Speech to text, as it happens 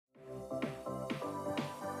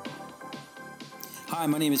Hi,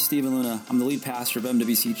 my name is Stephen Luna. I'm the lead pastor of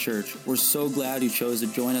MWC Church. We're so glad you chose to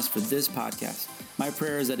join us for this podcast. My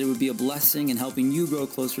prayer is that it would be a blessing in helping you grow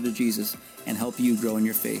closer to Jesus and help you grow in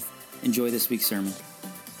your faith. Enjoy this week's sermon.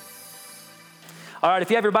 All right,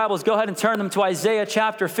 if you have your Bibles, go ahead and turn them to Isaiah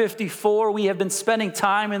chapter 54. We have been spending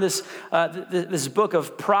time in this book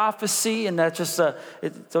of prophecy, and that's just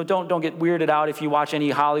so don't get weirded out if you watch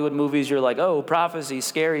any Hollywood movies. You're like, oh, prophecy,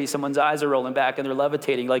 scary. Someone's eyes are rolling back and they're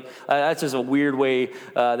levitating. That's just a weird way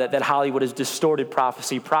that Hollywood has distorted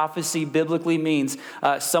prophecy. Prophecy biblically means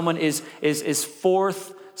someone is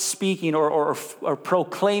forth speaking or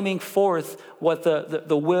proclaiming forth what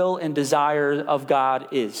the will and desire of God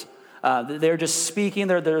is. They're just speaking.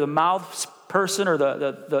 They're the mouth person or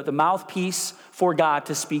the mouthpiece for God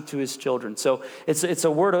to speak to his children. So it's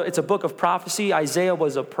a book of prophecy. Isaiah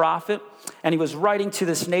was a prophet, and he was writing to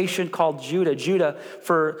this nation called Judah. Judah,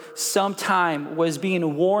 for some time, was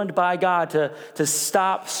being warned by God to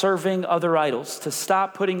stop serving other idols, to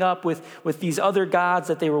stop putting up with these other gods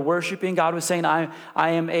that they were worshiping. God was saying, I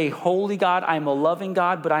am a holy God, I am a loving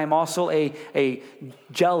God, but I am also a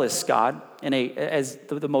jealous God. And as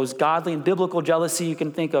the most godly and biblical jealousy you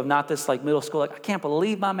can think of, not this like middle school, like I can't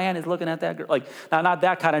believe my man is looking at that girl. Like not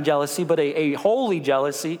that kind of jealousy, but a holy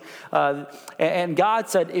jealousy. And God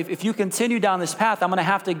said, if you continue down this path, I'm going to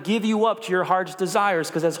have to give you up to your heart's desires,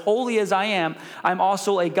 because as holy as I am, I'm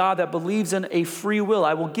also a God that believes in a free will.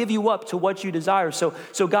 I will give you up to what you desire. So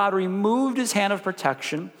God removed his hand of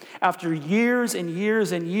protection after years and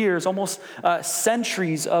years and years, almost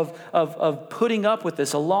centuries of putting up with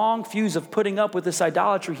this, a long fuse of putting up with this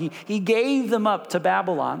idolatry. He gave them up to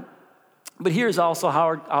Babylon. But here's also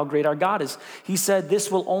how great our God is. He said this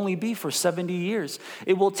will only be for 70 years.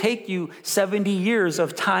 It will take you 70 years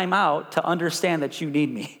of time out to understand that you need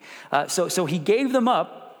me. So he gave them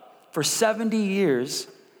up for 70 years.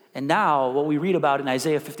 And now what we read about in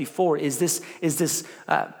Isaiah 54 is this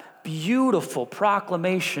beautiful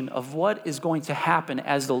proclamation of what is going to happen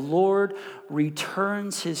as the Lord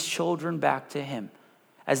returns his children back to him,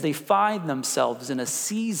 as they find themselves in a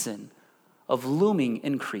season of looming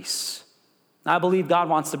increase. I believe God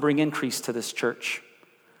wants to bring increase to this church.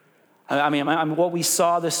 I mean, what we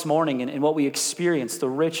saw this morning and what we experienced, the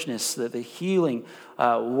richness, the healing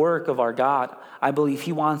work of our God, I believe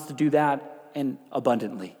he wants to do that and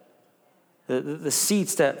abundantly. The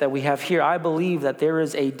seats that we have here, I believe that there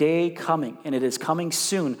is a day coming, and it is coming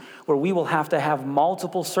soon, where we will have to have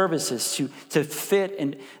multiple services to fit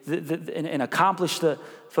and accomplish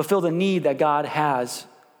fulfill the need that God has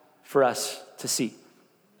for us to see.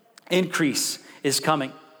 Increase is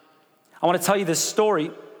coming. I want to tell you this story.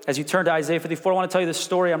 As you turn to Isaiah 54, I want to tell you this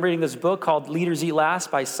story. I'm reading this book called Leaders Eat Last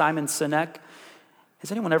by Simon Sinek.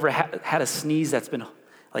 Has anyone ever had a sneeze that's been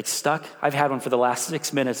like stuck? I've had one for the last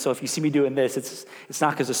 6 minutes, so if you see me doing this, it's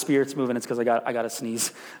not because the Spirit's moving, it's because I got to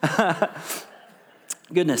sneeze.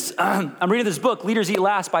 Goodness. I'm reading this book, Leaders Eat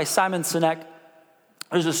Last by Simon Sinek.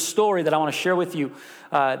 There's a story that I want to share with you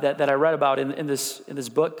that I read about in this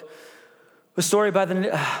book. A story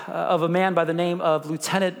of a man by the name of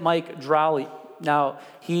Lieutenant Mike Drowley. Now,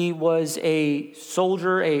 he was a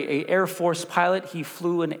soldier, a Air Force pilot. He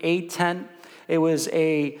flew an A-10. It was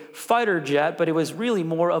a fighter jet, but it was really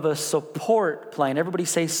more of a support plane. Everybody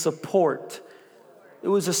say support. It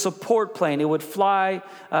was a support plane. It would fly,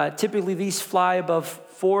 typically these fly above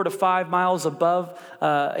 4 to 5 miles above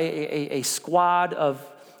a squad of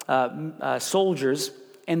soldiers,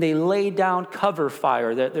 and they lay down cover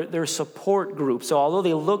fire. They're support groups. So although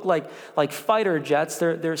they look like fighter jets,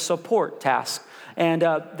 they're support tasks. And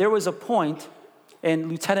there was a point in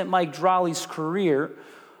Lieutenant Mike Drowley's career,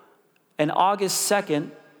 on August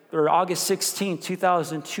 2nd, or August 16th,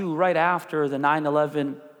 2002, right after the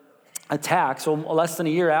 9/11 attacks, so less than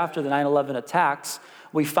a year after the 9/11 attacks,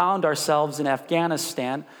 we found ourselves in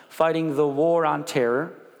Afghanistan fighting the war on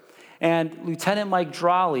terror. And Lieutenant Mike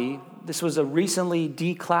Drowley, this was a recently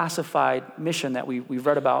declassified mission that we've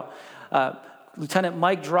read about. Lieutenant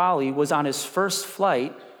Mike Drowley was on his first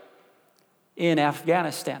flight in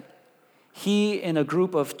Afghanistan. He and a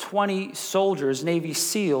group of 20 soldiers, Navy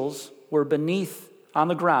SEALs, were beneath on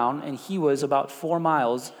the ground, and he was about 4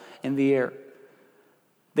 miles in the air.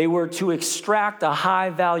 They were to extract a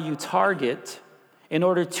high-value target in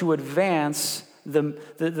order to advance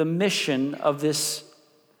the mission of this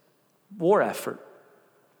war effort.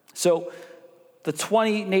 So the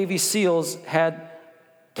 20 Navy SEALs had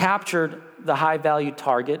captured the high-value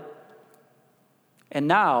target, and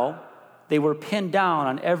now they were pinned down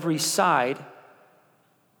on every side.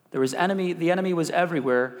 The enemy was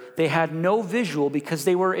everywhere. They had no visual because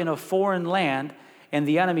they were in a foreign land, and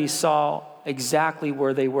the enemy saw exactly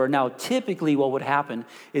where they were. Now, typically what would happen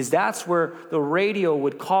is that's where the radio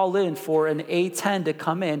would call in for an A-10 to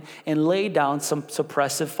come in and lay down some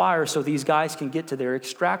suppressive fire so these guys can get to their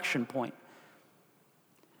extraction point.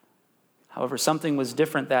 However, something was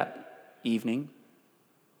different that evening.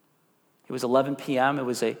 It was 11 p.m. It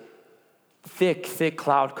was a thick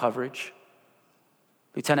cloud coverage.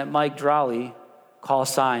 Lieutenant Mike Drolly, call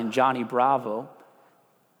sign Johnny Bravo,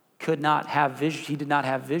 he did not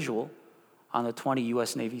have visual on the 20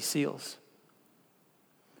 U.S. Navy SEALs.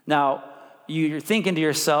 Now, you're thinking to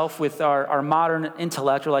yourself with our modern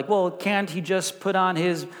intellect, you're like, well, can't he just put on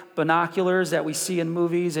his binoculars that we see in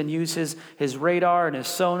movies and use his radar and his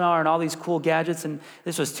sonar and all these cool gadgets? And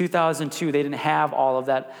this was 2002. They didn't have all of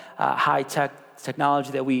that high-tech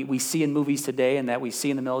technology that we see in movies today and that we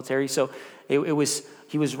see in the military. So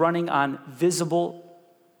he was running on visible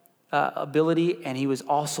ability, and he was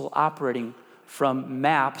also operating from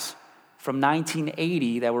maps from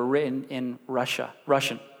 1980 that were written in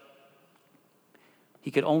Russian. He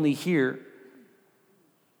could only hear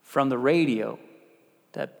from the radio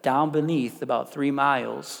that down beneath, about 3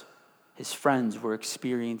 miles, his friends were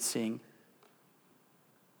experiencing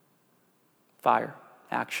fire,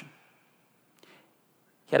 action.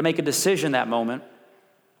 He had to make a decision that moment.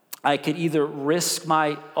 I could either risk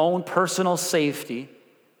my own personal safety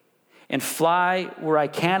and fly where I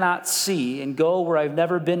cannot see and go where I've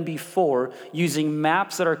never been before using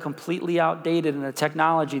maps that are completely outdated and a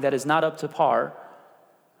technology that is not up to par,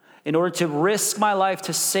 in order to risk my life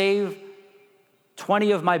to save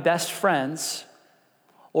 20 of my best friends,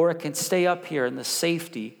 or I can stay up here in the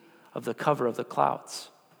safety of the cover of the clouds.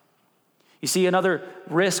 You see, another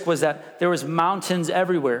risk was that there was mountains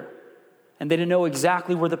everywhere, and they didn't know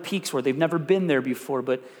exactly where the peaks were. They've never been there before,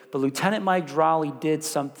 but Lieutenant Mike Drolly did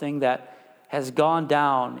something that has gone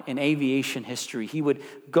down in aviation history. He would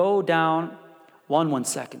go down 1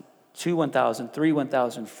 second, 2 1,000, 3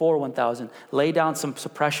 1,000, 4 1,000, lay down some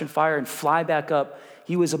suppression fire and fly back up.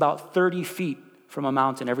 He was about 30 feet from a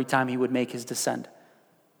mountain every time he would make his descent.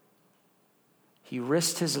 He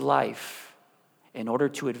risked his life in order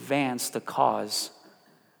to advance the cause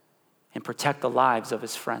and protect the lives of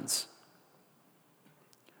his friends.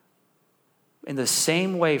 In the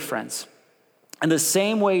same way, friends, in the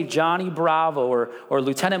same way Johnny Bravo or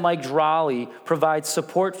Lieutenant Mike Drolly provides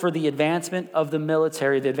support for the advancement of the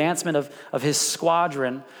military, the advancement of his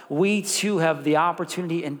squadron, we too have the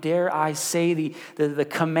opportunity and, dare I say, the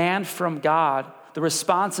command from God, the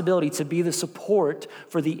responsibility to be the support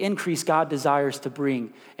for the increase God desires to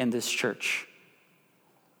bring in this church.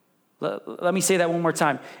 Let me say that one more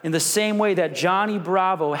time. In the same way that Johnny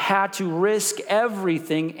Bravo had to risk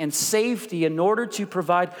everything and safety in order to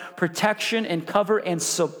provide protection and cover and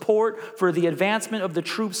support for the advancement of the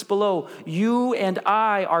troops below, you and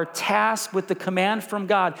I are tasked with the command from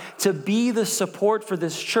God to be the support for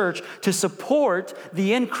this church, to support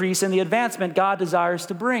the increase and the advancement God desires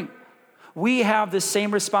to bring. We have the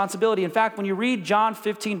same responsibility. In fact, when you read John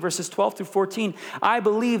 15, verses 12 through 14, I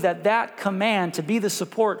believe that command to be the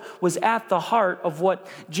support was at the heart of what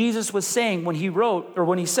Jesus was saying when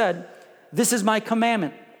he said, "This is my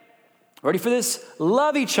commandment." Ready for this?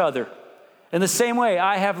 Love each other in the same way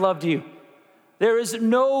I have loved you. There is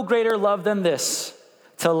no greater love than this,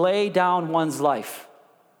 to lay down one's life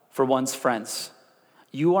for one's friends.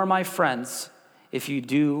 You are my friends if you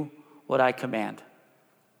do what I command.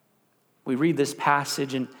 We read this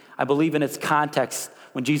passage, and I believe in its context,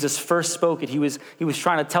 when Jesus first spoke it, he was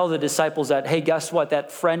trying to tell the disciples that, hey, guess what?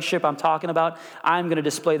 That friendship I'm talking about, I'm going to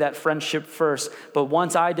display that friendship first. But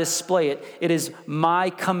once I display it, it is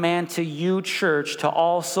my command to you, church, to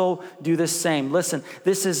also do the same. Listen,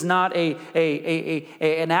 this is not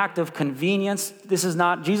an act of convenience.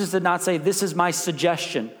 Jesus did not say, this is my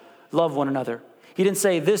suggestion, love one another. He didn't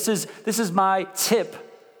say, this is my tip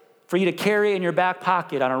for you to carry in your back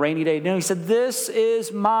pocket on a rainy day. No, he said, this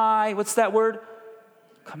is my, what's that word?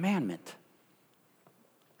 Commandment.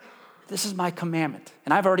 This is my commandment.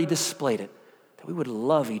 And I've already displayed it, that we would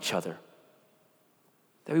love each other,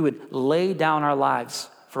 that we would lay down our lives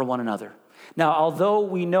for one another. Now, although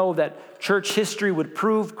we know that church history would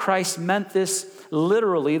prove Christ meant this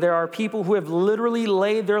literally, there are people who have literally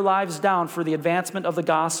laid their lives down for the advancement of the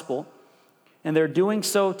gospel, and they're doing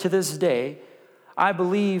so to this day. I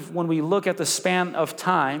believe when we look at the span of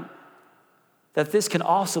time that this can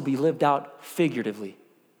also be lived out figuratively.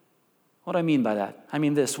 What do I mean by that? I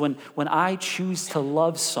mean this, when I choose to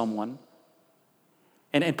love someone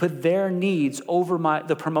and put their needs over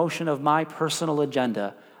the promotion of my personal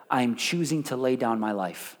agenda, I am choosing to lay down my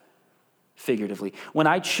life figuratively. When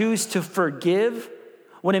I choose to forgive,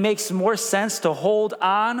 when it makes more sense to hold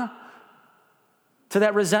on to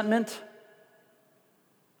that resentment,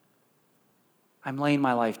 I'm laying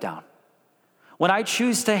my life down. When I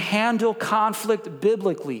choose to handle conflict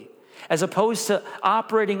biblically, as opposed to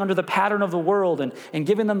operating under the pattern of the world and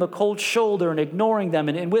giving them the cold shoulder and ignoring them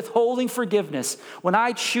and withholding forgiveness, when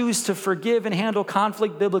I choose to forgive and handle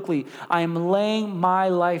conflict biblically, I am laying my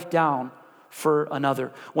life down for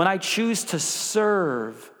another. When I choose to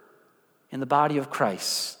serve in the body of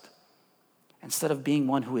Christ, instead of being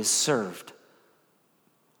one who is served,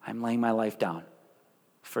 I'm laying my life down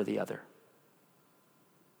for the other.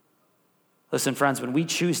 Listen, friends, when we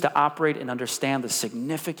choose to operate and understand the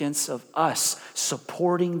significance of us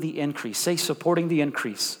supporting the increase, say supporting the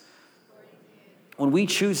increase. When we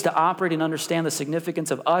choose to operate and understand the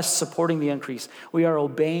significance of us supporting the increase, we are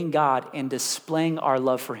obeying God and displaying our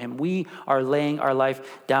love for him. We are laying our life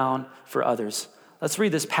down for others. Let's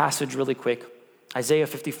read this passage really quick. Isaiah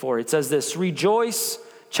 54, it says this, "Rejoice,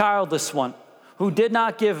 childless one, who did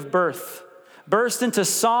not give birth. Burst into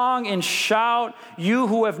song and shout, you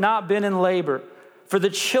who have not been in labor. For the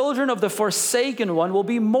children of the forsaken one will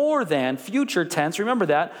be more than," future tense, remember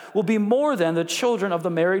that, "will be more than the children of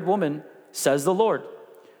the married woman, says the Lord."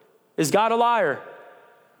 Is God a liar?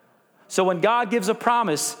 So when God gives a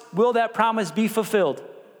promise, will that promise be fulfilled?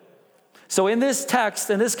 So in this text,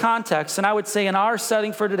 in this context, and I would say in our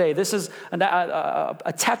setting for today, this is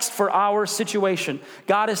a text for our situation.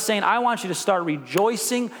 God is saying, I want you to start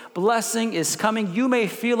rejoicing. Blessing is coming. You may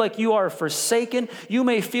feel like you are forsaken. You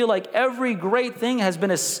may feel like every great thing has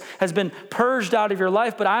been purged out of your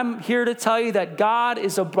life, but I'm here to tell you that God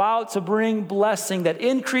is about to bring blessing, that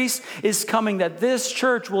increase is coming, that this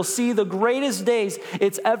church will see the greatest days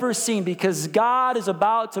it's ever seen because God is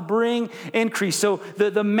about to bring increase. So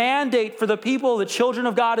the mandate for the people, the children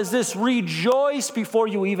of God, is this: rejoice before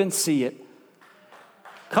you even see it.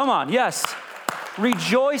 Come on, yes.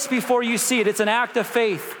 Rejoice before you see it. It's an act of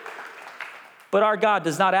faith. But our God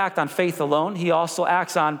does not act on faith alone. He also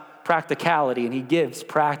acts on practicality, and he gives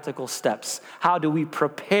practical steps. How do we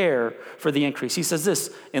prepare for the increase? He says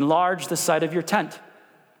this: enlarge the site of your tent.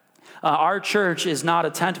 Our church is not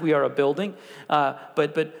a tent, we are a building,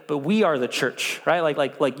 but we are the church, right?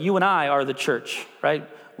 Like you and I are the church, right?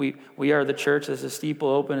 We are the church. There's a steeple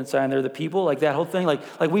open inside, and they're the people, like that whole thing. Like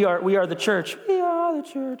we are the church. We are the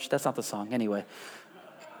church. That's not the song, anyway.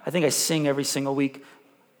 I think I sing every single week.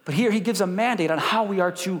 But here he gives a mandate on how we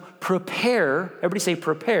are to prepare. Everybody say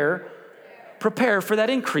prepare. Prepare for that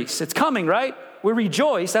increase. It's coming, right? We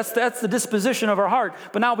rejoice. That's the disposition of our heart.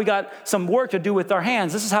 But now we got some work to do with our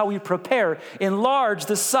hands. This is how we prepare. Enlarge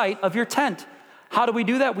the site of your tent. How do we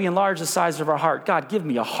do that? We enlarge the size of our heart. God, give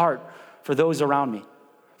me a heart for those around me.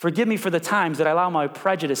 Forgive me for the times that I allow my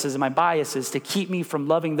prejudices and my biases to keep me from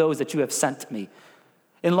loving those that you have sent to me.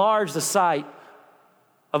 Enlarge the site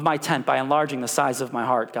of my tent by enlarging the size of my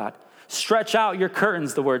heart, God. Stretch out your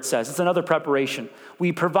curtains, the word says. It's another preparation.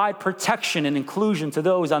 We provide protection and inclusion to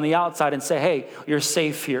those on the outside and say, hey, you're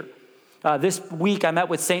safe here. This week, I met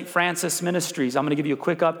with St. Francis Ministries. I'm going to give you a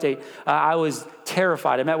quick update. I was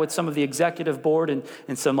terrified. I met with some of the executive board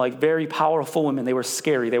and some very powerful women. They were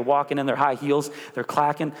scary. They were walking in their high heels. They're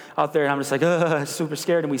clacking out there. And I'm just like, super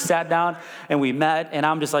scared. And we sat down and we met. And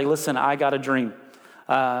I'm just like, listen, I got a dream.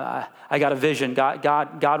 I got a vision.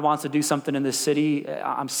 God wants to do something in this city.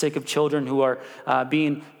 I'm sick of children who are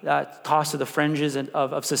being tossed to the fringes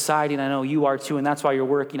of society, and I know you are too, and that's why you're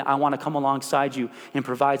working. I want to come alongside you and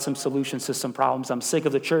provide some solutions to some problems. I'm sick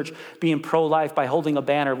of the church being pro-life by holding a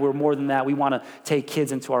banner. We're more than that. We want to take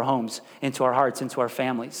kids into our homes, into our hearts, into our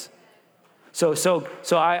families. So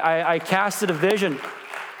I casted a vision,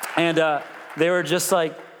 and they were just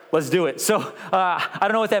like, let's do it. So I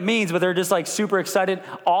don't know what that means, but they're just super excited.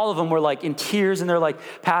 All of them were in tears, and they're like,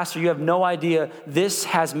 Pastor, you have no idea. This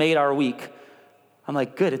has made our week. I'm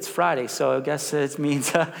like, good, it's Friday, so I guess it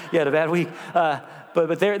means you had a bad week.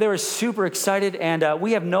 But they were super excited, and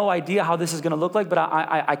we have no idea how this is going to look like, but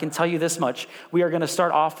I can tell you this much. We are going to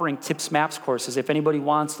start offering Tips Maps courses. If anybody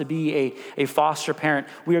wants to be a foster parent,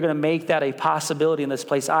 we are going to make that a possibility in this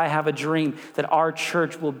place. I have a dream that our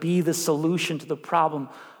church will be the solution to the problem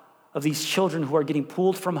of these children who are getting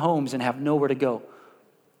pulled from homes and have nowhere to go.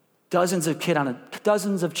 Dozens of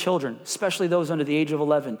children, especially those under the age of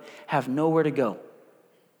 11, have nowhere to go.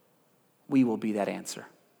 We will be that answer.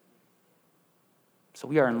 So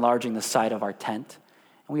we are enlarging the side of our tent,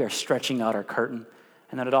 and we are stretching out our curtain.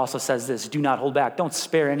 And then it also says this: do not hold back. Don't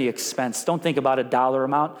spare any expense. Don't think about a dollar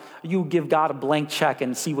amount. You give God a blank check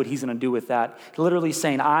and see what he's going to do with that. Literally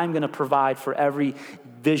saying, I'm going to provide for every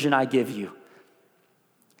vision I give you.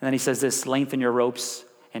 And then he says this: lengthen your ropes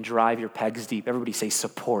and drive your pegs deep. Everybody say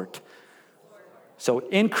support. So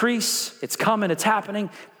increase, it's coming, it's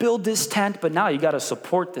happening. Build this tent, but now you got to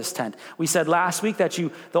support this tent. We said last week that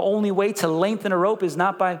the only way to lengthen a rope is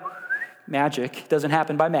not by magic. It doesn't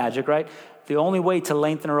happen by magic, right? The only way to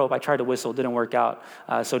lengthen a rope, I tried to whistle, didn't work out.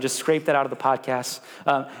 So just scrape that out of the podcast.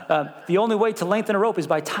 The only way to lengthen a rope is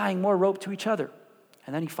by tying more rope to each other.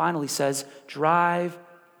 And then he finally says, drive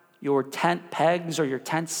your tent pegs or your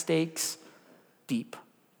tent stakes deep.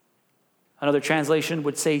 Another translation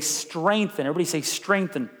would say strengthen. Everybody say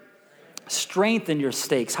strengthen. Strengthen your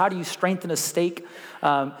stakes. How do you strengthen a stake?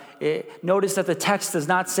 Notice that the text does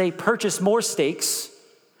not say purchase more stakes.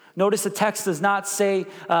 Notice the text does not say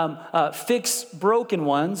fix broken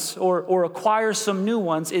ones or acquire some new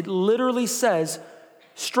ones. It literally says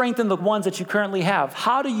strengthen the ones that you currently have.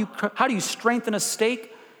 How do you strengthen a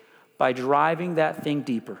stake? By driving that thing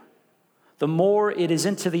deeper. The more it is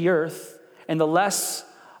into the earth and the less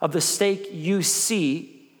of the stake you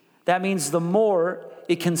see, that means the more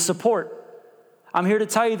it can support. I'm here to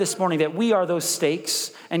tell you this morning that we are those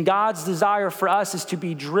stakes, and God's desire for us is to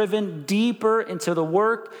be driven deeper into the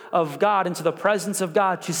work of God, into the presence of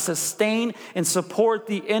God, to sustain and support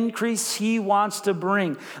the increase He wants to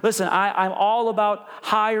bring. Listen, I'm all about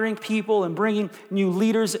hiring people and bringing new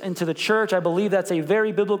leaders into the church. I believe that's a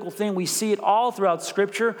very biblical thing. We see it all throughout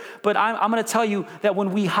Scripture, but I'm going to tell you that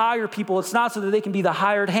when we hire people, it's not so that they can be the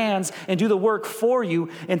hired hands and do the work for you.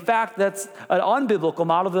 In fact, that's an unbiblical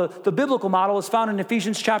model. The biblical model is found in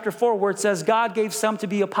Ephesians chapter 4, where it says God gave some to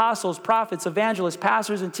be apostles, prophets, evangelists,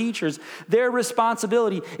 pastors, and teachers. Their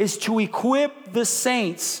responsibility is to equip the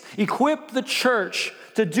saints, equip the church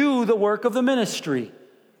to do the work of the ministry.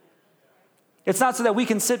 It's not so that we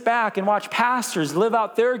can sit back and watch pastors live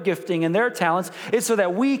out their gifting and their talents. It's so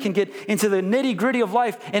that we can get into the nitty-gritty of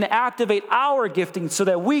life and activate our gifting so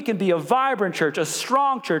that we can be a vibrant church, a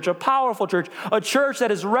strong church, a powerful church, a church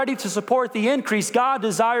that is ready to support the increase God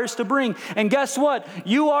desires to bring. And guess what?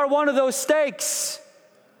 You are one of those stakes.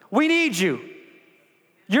 We need you.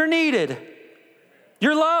 You're needed.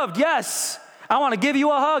 You're loved, yes. I want to give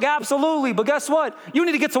you a hug, absolutely. But guess what? You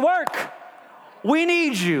need to get to work. We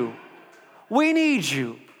need you. We need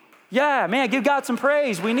you. Yeah, man, give God some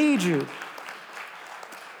praise. We need you.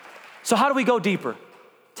 So how do we go deeper?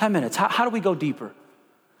 10 minutes. How do we go deeper?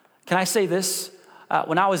 Can I say this?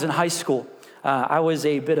 When I was in high school, I was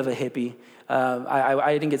a bit of a hippie.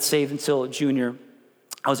 I didn't get saved until junior.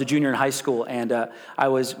 I was a junior in high school, and I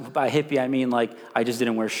was, by hippie, I mean like I just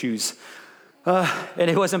didn't wear shoes. And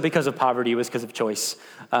it wasn't because of poverty, it was because of choice.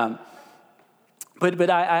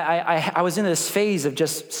 But I was in this phase of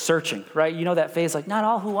just searching, right? You know that phase, like, not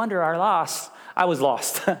all who wander are lost. I was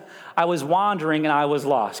lost. I was wandering and I was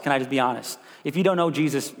lost. Can I just be honest? If you don't know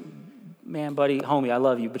Jesus, man, buddy, homie, I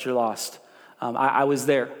love you, but you're lost. I was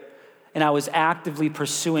there. And I was actively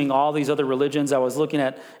pursuing all these other religions. I was looking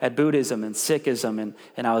at Buddhism and Sikhism,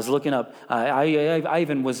 and I was looking up, I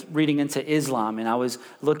even was reading into Islam, and I was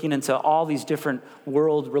looking into all these different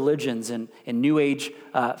world religions and New Age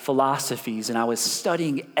philosophies, and I was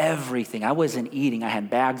studying everything. I wasn't eating. I had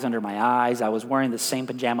bags under my eyes. I was wearing the same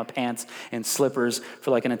pajama pants and slippers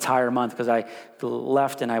for like an entire month because I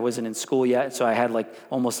left and I wasn't in school yet, so I had like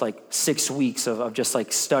almost like 6 weeks of just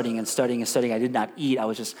like studying and studying and studying. I did not eat. I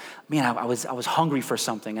was just, man, I was hungry for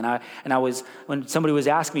something, and I was, when somebody was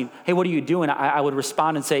asking me, hey, what are you doing? I would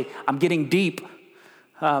respond and say, I'm getting deep.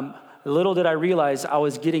 Little did I realize I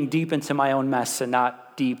was getting deep into my own mess and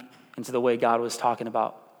not deep into the way God was talking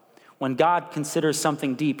about. When God considers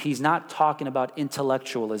something deep, He's not talking about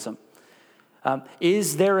intellectualism.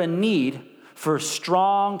 Is there a need for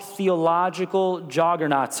strong theological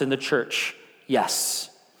juggernauts in the church? Yes.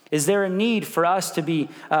 Is there a need for us to be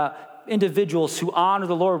individuals who honor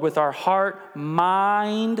the Lord with our heart,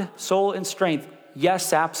 mind, soul, and strength?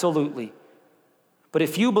 Yes, absolutely. But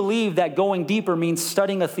if you believe that going deeper means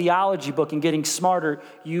studying a theology book and getting smarter,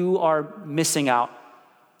 you are missing out.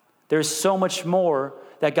 There's so much more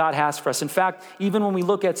that God has for us. In fact, even when we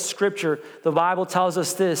look at Scripture, the Bible tells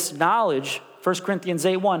us this: knowledge, 1 Corinthians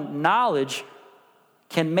 8:1, knowledge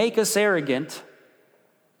can make us arrogant,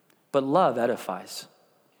 but love edifies.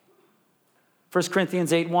 1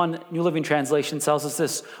 Corinthians 8:1, New Living Translation tells us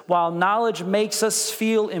this: while knowledge makes us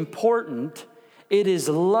feel important, it is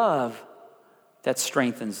love that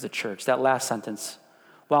strengthens the church. That last sentence.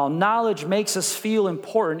 While knowledge makes us feel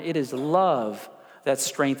important, it is love that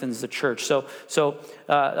strengthens the church. So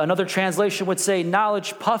another translation would say,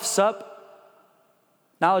 knowledge puffs up,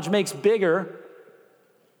 knowledge makes bigger,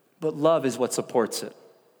 but love is what supports it.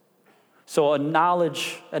 So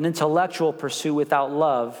an intellectual pursuit without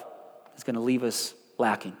love is going to leave us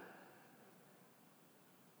lacking.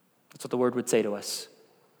 That's what the word would say to us.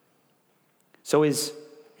 So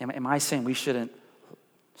am I saying we shouldn't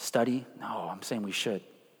study? No, I'm saying we should.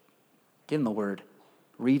 Get in the Word.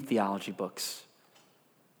 Read theology books.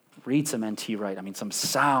 Read some N.T. Wright. Some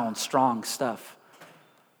sound, strong stuff.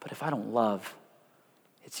 But if I don't love,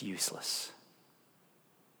 it's useless.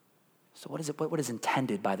 So what is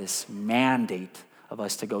intended by this mandate of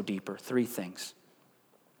us to go deeper? Three things.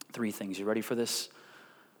 You ready for this?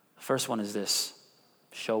 The first one is this: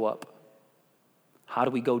 show up. How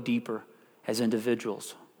do we go deeper as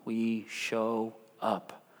individuals? We show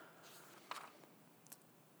up.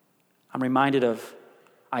 I'm reminded of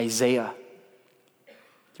Isaiah. Do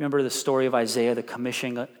you remember the story of Isaiah, the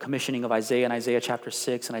commissioning of Isaiah in Isaiah chapter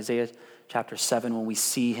 6 and Isaiah chapter 7, when we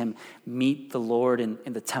see him meet the Lord in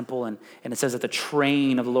the temple, and it says that the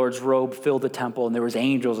train of the Lord's robe filled the temple, and there was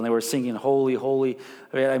angels, and they were singing, holy, holy.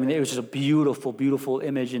 It was just a beautiful, beautiful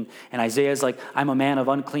image, and Isaiah's like, I'm a man of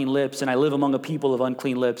unclean lips, and I live among a people of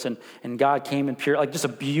unclean lips, and God came and pure, like just a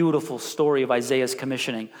beautiful story of Isaiah's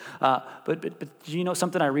commissioning. But do you know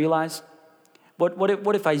something I realized?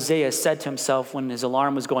 What if Isaiah said to himself when his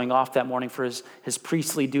alarm was going off that morning for his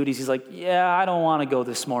priestly duties, he's like, yeah, I don't want to go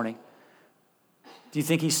this morning. Do you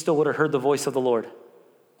think he still would have heard the voice of the Lord?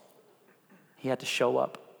 He had to show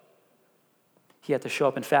up. He had to show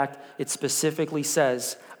up. In fact, it specifically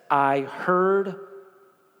says, I heard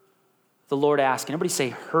the Lord ask. And everybody say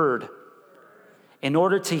heard. In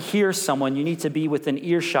order to hear someone, you need to be within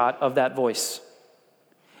earshot of that voice.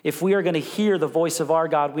 If we are going to hear the voice of our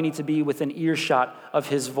God, we need to be within earshot of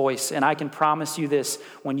his voice. And I can promise you this,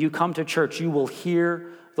 when you come to church, you will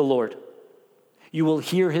hear the Lord. You will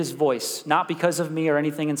hear his voice, not because of me or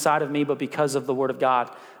anything inside of me, but because of the word of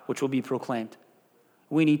God, which will be proclaimed.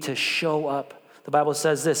 We need to show up. The Bible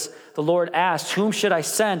says this: the Lord asked, whom should I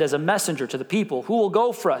send as a messenger to the people? Who will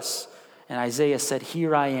go for us? And Isaiah said,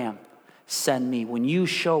 here I am, send me. When you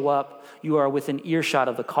show up, you are within earshot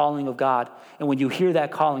of the calling of God. And when you hear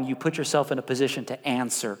that calling, you put yourself in a position to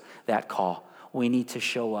answer that call. We need to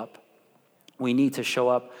show up. We need to show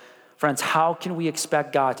up. Friends, how can we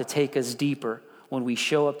expect God to take us deeper when we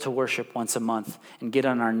show up to worship once a month and get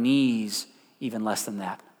on our knees even less than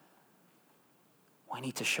that? We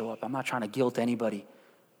need to show up. I'm not trying to guilt anybody.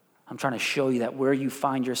 I'm trying to show you that where you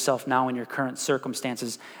find yourself now in your current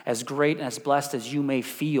circumstances, as great and as blessed as you may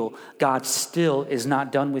feel, God still is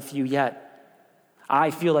not done with you yet.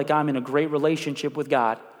 I feel like I'm in a great relationship with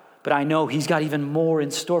God, but I know he's got even more in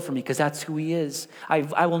store for me because that's who he is.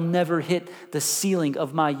 I will never hit the ceiling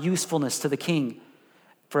of my usefulness to the King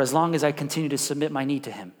for as long as I continue to submit my need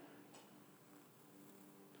to him.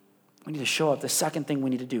 We need to show up. The second thing we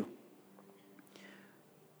need to do.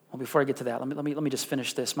 Well, before I get to that, let me just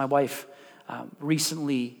finish this. My wife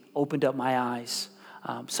recently opened up my eyes.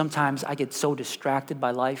 Sometimes I get so distracted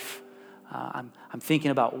by life. I'm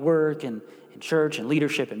thinking about work and church and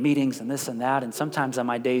leadership and meetings and this and that. And sometimes on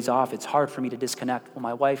my days off, it's hard for me to disconnect. Well,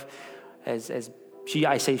 my wife, I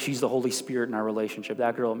say she's the Holy Spirit in our relationship.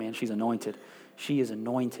 That girl, man, she's anointed. She is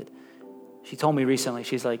anointed. She told me recently,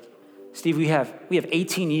 she's like, Steve, we have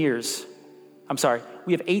 18 years.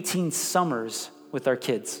 We have 18 summers with our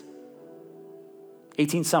kids.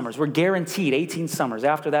 18 summers. We're guaranteed 18 summers.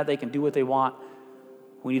 After that, they can do what they want.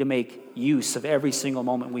 We need to make use of every single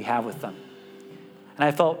moment we have with them. And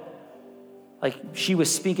I felt like she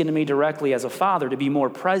was speaking to me directly as a father to be more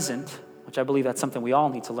present, which I believe that's something we all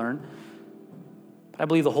need to learn. But I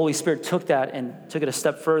believe the Holy Spirit took that and took it a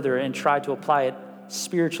step further and tried to apply it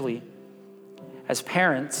spiritually. As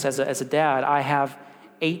parents, as a dad, I have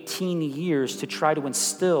 18 years to try to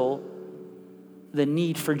instill the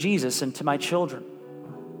need for Jesus into my children.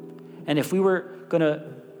 And if we were going to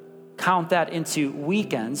count that into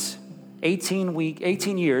weekends,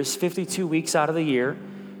 18 years, 52 weeks out of the year,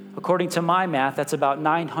 according to my math, that's about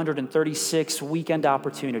 936 weekend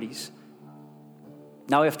opportunities.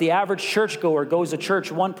 Now, if the average churchgoer goes to church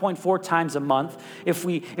 1.4 times a month, if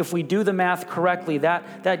we do the math correctly,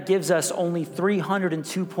 that gives us only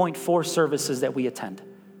 302.4 services that we attend.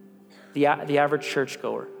 The average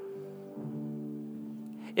churchgoer.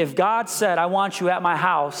 If God said, I want you at my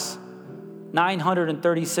house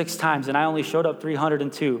 936 times, and I only showed up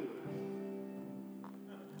 302,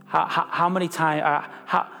 how many times?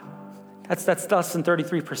 That's less than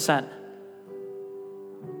 33%.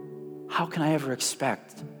 How can I ever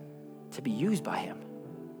expect to be used by him?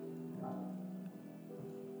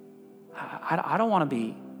 I don't want to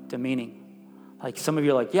be demeaning. Like some of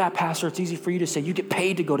you are like, yeah, Pastor, it's easy for you to say you get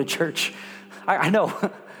paid to go to church. I know.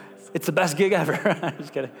 It's the best gig ever. I'm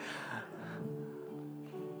just kidding.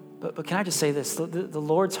 But can I just say this? The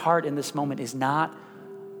Lord's heart in this moment is not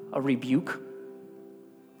a rebuke.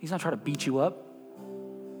 He's not trying to beat you up.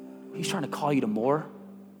 He's trying to call you to more.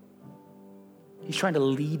 He's trying to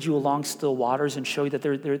lead you along still waters and show you that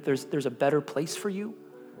there's a better place for you.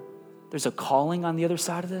 There's a calling on the other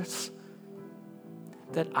side of this.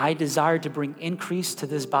 That I desire to bring increase to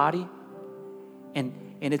this body, and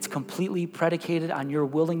it's completely predicated on your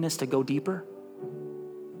willingness to go deeper.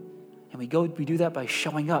 And we do that by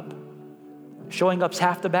showing up. Showing up's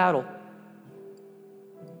half the battle,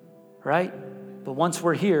 right? But once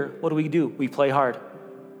we're here, what do? We play hard.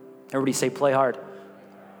 Everybody say play hard.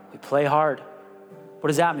 We play hard. What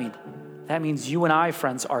does that mean? That means you and I,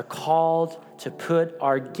 friends, are called to put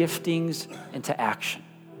our giftings into action.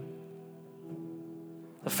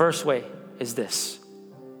 The first way is this: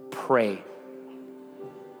 pray.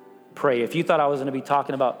 Pray. If you thought I was going to be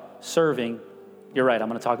talking about serving, you're right, I'm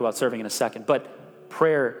going to talk about serving in a second, but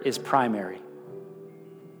prayer is primary.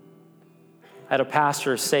 I had a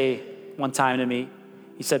pastor say one time to me,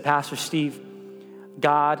 he said, Pastor Steve,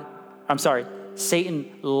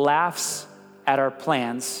 Satan laughs at our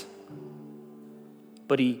plans,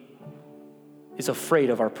 but he is afraid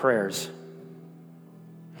of our prayers.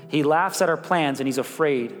 He laughs at our plans and he's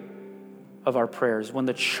afraid of our prayers. When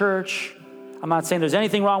the church, I'm not saying there's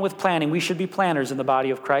anything wrong with planning. We should be planners in the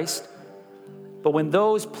body of Christ. But when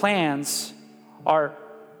those plans are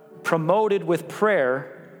promoted with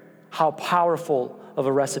prayer, how powerful of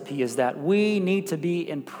a recipe is that? We need to be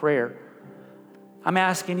in prayer. I'm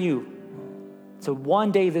asking you to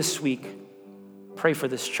one day this week, pray for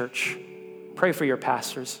this church. Pray for your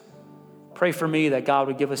pastors. Pray for me that God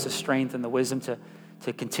would give us the strength and the wisdom to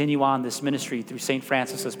continue on this ministry through St.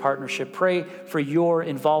 Francis's partnership. Pray for your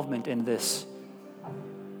involvement in this.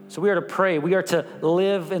 So we are to pray. We are to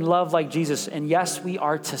live and love like Jesus. And yes, we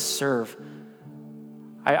are to serve.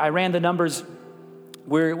 I ran the numbers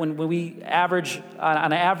where when we average, on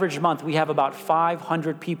an average month, we have about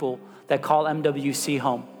 500 people that call MWC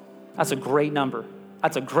home. That's a great number.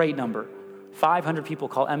 That's a great number. 500 people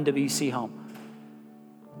call MWC home.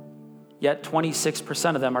 Yet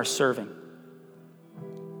 26% of them are serving.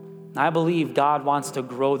 I believe God wants to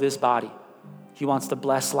grow this body. He wants to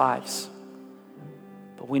bless lives.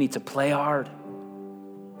 But we need to play hard.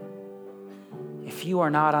 If you are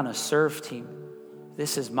not on a serve team,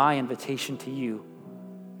 this is my invitation to you.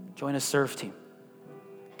 Join a serve team.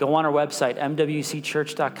 Go on our website,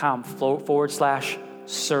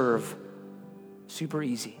 mwcchurch.com/serve. Super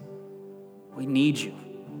easy. We need you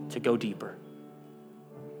to go deeper.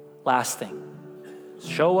 Last thing.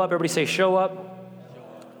 Show up. Everybody say show up.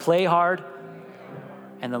 Play hard.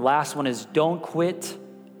 And the last one is don't quit,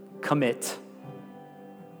 commit.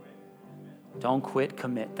 Don't quit,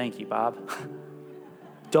 commit. Thank you, Bob.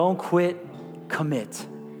 Don't quit, commit.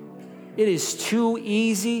 It is too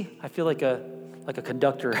easy. I feel like a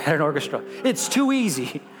conductor at an orchestra. It's too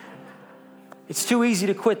easy. It's too easy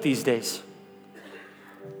to quit these days.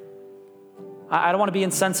 I don't want to be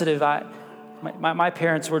insensitive. My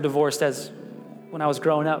parents were divorced when I was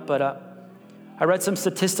growing up, but I read some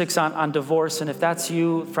statistics on divorce, and if that's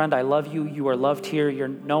you, friend, I love you. You are loved here.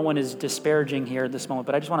 No one is disparaging here at this moment,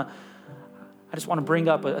 but I just want to bring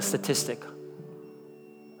up a statistic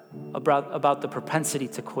about the propensity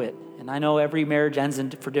to quit. And I know every marriage ends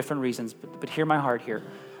for different reasons, but hear my heart here.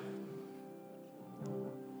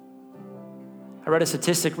 I read a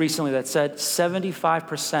statistic recently that said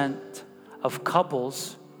 75% of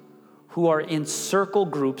couples who are in circle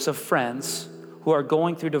groups of friends who are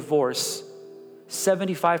going through divorce, they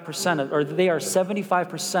are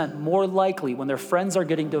 75% more likely when their friends are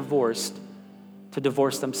getting divorced to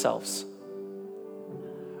divorce themselves.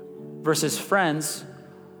 Versus friends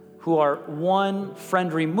who are one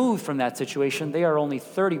friend removed from that situation, they are only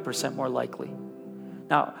 30% more likely.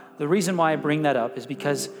 Now, the reason why I bring that up is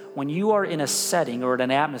because when you are in a setting or in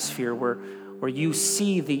an atmosphere where you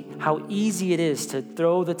see how easy it is to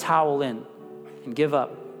throw the towel in and give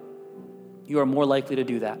up, you are more likely to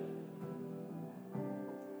do that.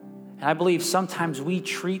 And I believe sometimes we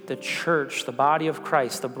treat the church, the body of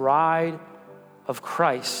Christ, the bride of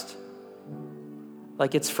Christ,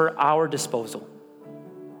 like it's for our disposal.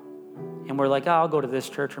 And we're like, I'll go to this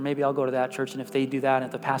church, or maybe I'll go to that church, and if they do that, and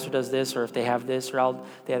if the pastor does this, or if they have this, or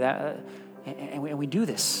they have that, and we do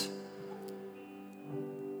this.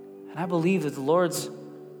 And I believe that the Lord's,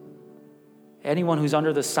 anyone who's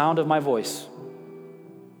under the sound of my voice,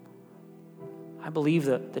 I believe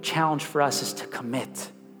that the challenge for us is to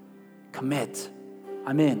commit. Commit.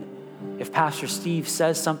 I'm in. If Pastor Steve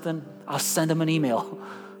says something, I'll send him an email.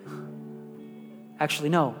 Actually,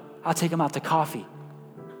 no, I'll take him out to coffee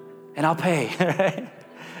and I'll pay.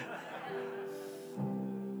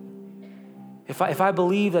 If I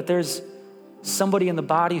believe that there's somebody in the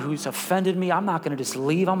body who's offended me, I'm not going to just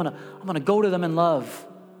leave. I'm going to go to them in love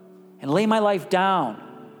and lay my life down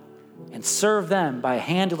and serve them by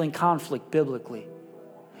handling conflict biblically.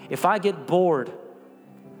 If I get bored,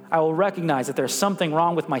 I will recognize that there's something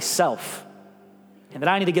wrong with myself and that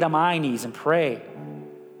I need to get on my knees and pray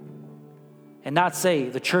and not say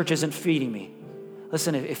the church isn't feeding me.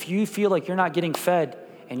 Listen, if you feel like you're not getting fed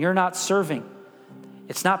and you're not serving,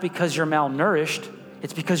 it's not because you're malnourished,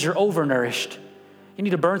 it's because you're overnourished. You need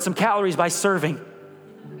to burn some calories by serving.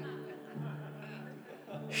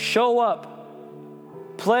 Show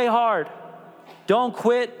up. Play hard. Don't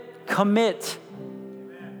quit. Commit.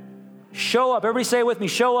 Show up. Everybody say it with me.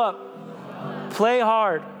 Show up. Play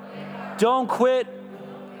hard. Don't quit.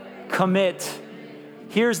 Commit.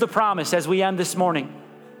 Here's the promise as we end this morning.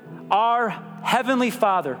 Our Heavenly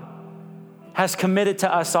Father has committed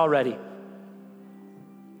to us already.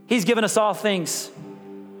 He's given us all things.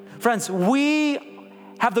 Friends, we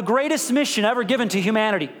have the greatest mission ever given to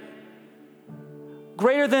humanity.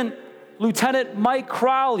 Greater than Lieutenant Mike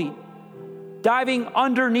Crowley diving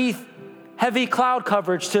underneath heavy cloud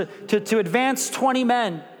coverage to advance 20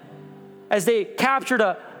 men as they captured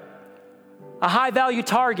a high-value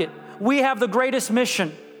target. We have the greatest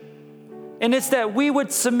mission, and it's that we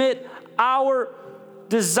would submit our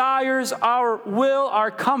desires, our will,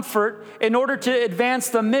 our comfort in order to advance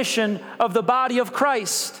the mission of the body of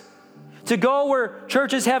Christ. To go where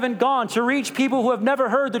churches haven't gone, to reach people who have never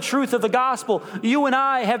heard the truth of the gospel. You and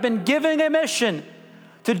I have been given a mission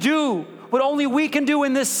to do what only we can do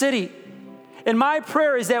in this city. And my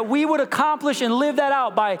prayer is that we would accomplish and live that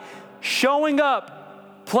out by showing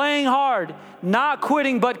up, playing hard, not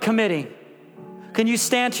quitting but committing. Can you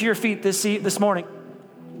stand to your feet this morning?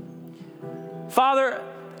 Father,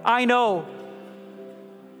 I know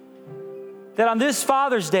that on this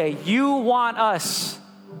Father's Day, you want us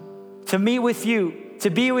to meet with you, to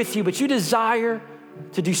be with you, but you desire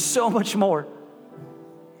to do so much more.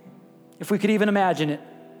 If we could even imagine it.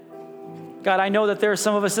 God, I know that there are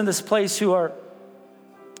some of us in this place who are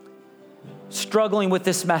struggling with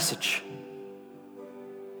this message.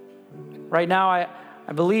 Right now, I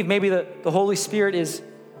believe maybe the Holy Spirit is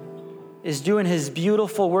doing his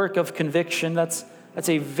beautiful work of conviction. That's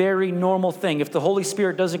a very normal thing. If the Holy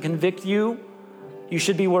Spirit doesn't convict you, you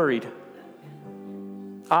should be worried.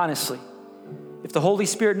 Honestly. If the Holy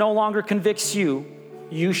Spirit no longer convicts you,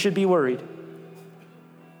 you should be worried.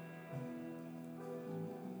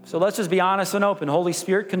 So let's just be honest and open. Holy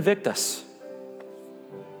Spirit, convict us.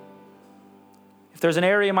 If there's an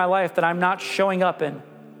area in my life that I'm not showing up in,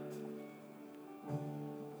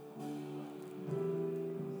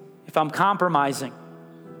 if I'm compromising,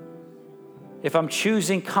 if I'm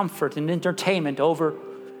choosing comfort and entertainment over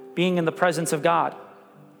being in the presence of God,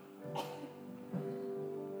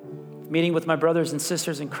 meeting with my brothers and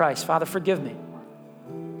sisters in Christ, Father, forgive me.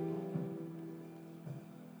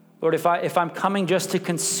 Lord, if I'm coming just to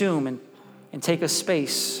consume and take a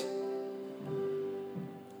space,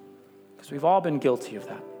 because we've all been guilty of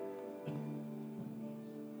that.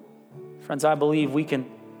 Friends, I believe we can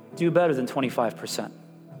do better than 25%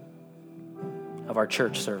 of our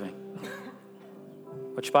church serving.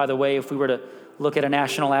 Which, by the way, if we were to look at a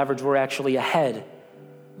national average, we're actually ahead.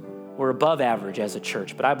 We're above average as a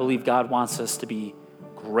church, but I believe God wants us to be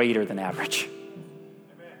greater than average.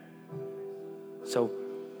 So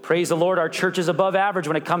praise the Lord, our church is above average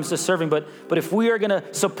when it comes to serving, but if we are going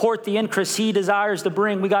to support the increase he desires to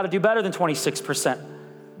bring, we got to do better than 26%.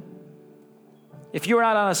 If you're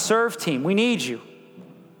not on a serve team, we need you.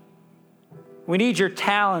 We need your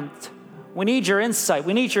talent. We need your insight.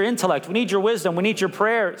 We need your intellect. We need your wisdom. We need your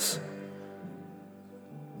prayers.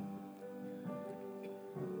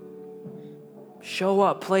 Show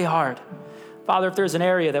up, play hard. Father, if there's an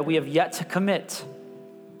area that we have yet to commit,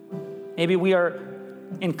 maybe we are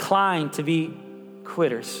inclined to be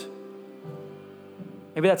quitters.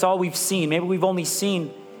 Maybe that's all we've seen. Maybe we've only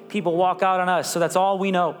seen people walk out on us, so that's all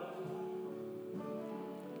we know.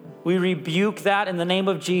 We rebuke that in the name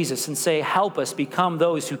of Jesus and say, help us become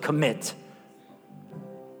those who commit.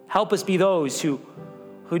 Help us be those who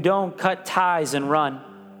don't cut ties and run,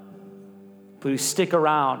 but who stick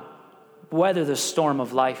around, weather the storm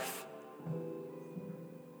of life,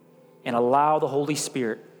 and allow the Holy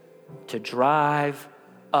Spirit to drive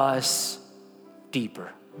us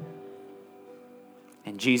deeper.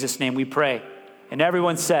 In Jesus' name we pray. And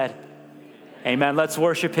everyone said, amen. Let's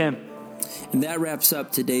worship him. And that wraps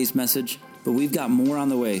up today's message, but we've got more on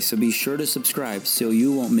the way, so be sure to subscribe so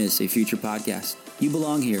you won't miss a future podcast. You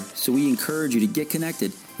belong here, so we encourage you to get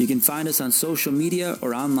connected. You can find us on social media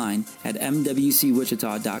or online at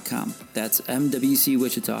mwcwichita.com. That's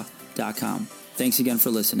mwcwichita.com. www.thebrightlife.com. Thanks again for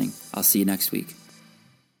listening. I'll see you next week.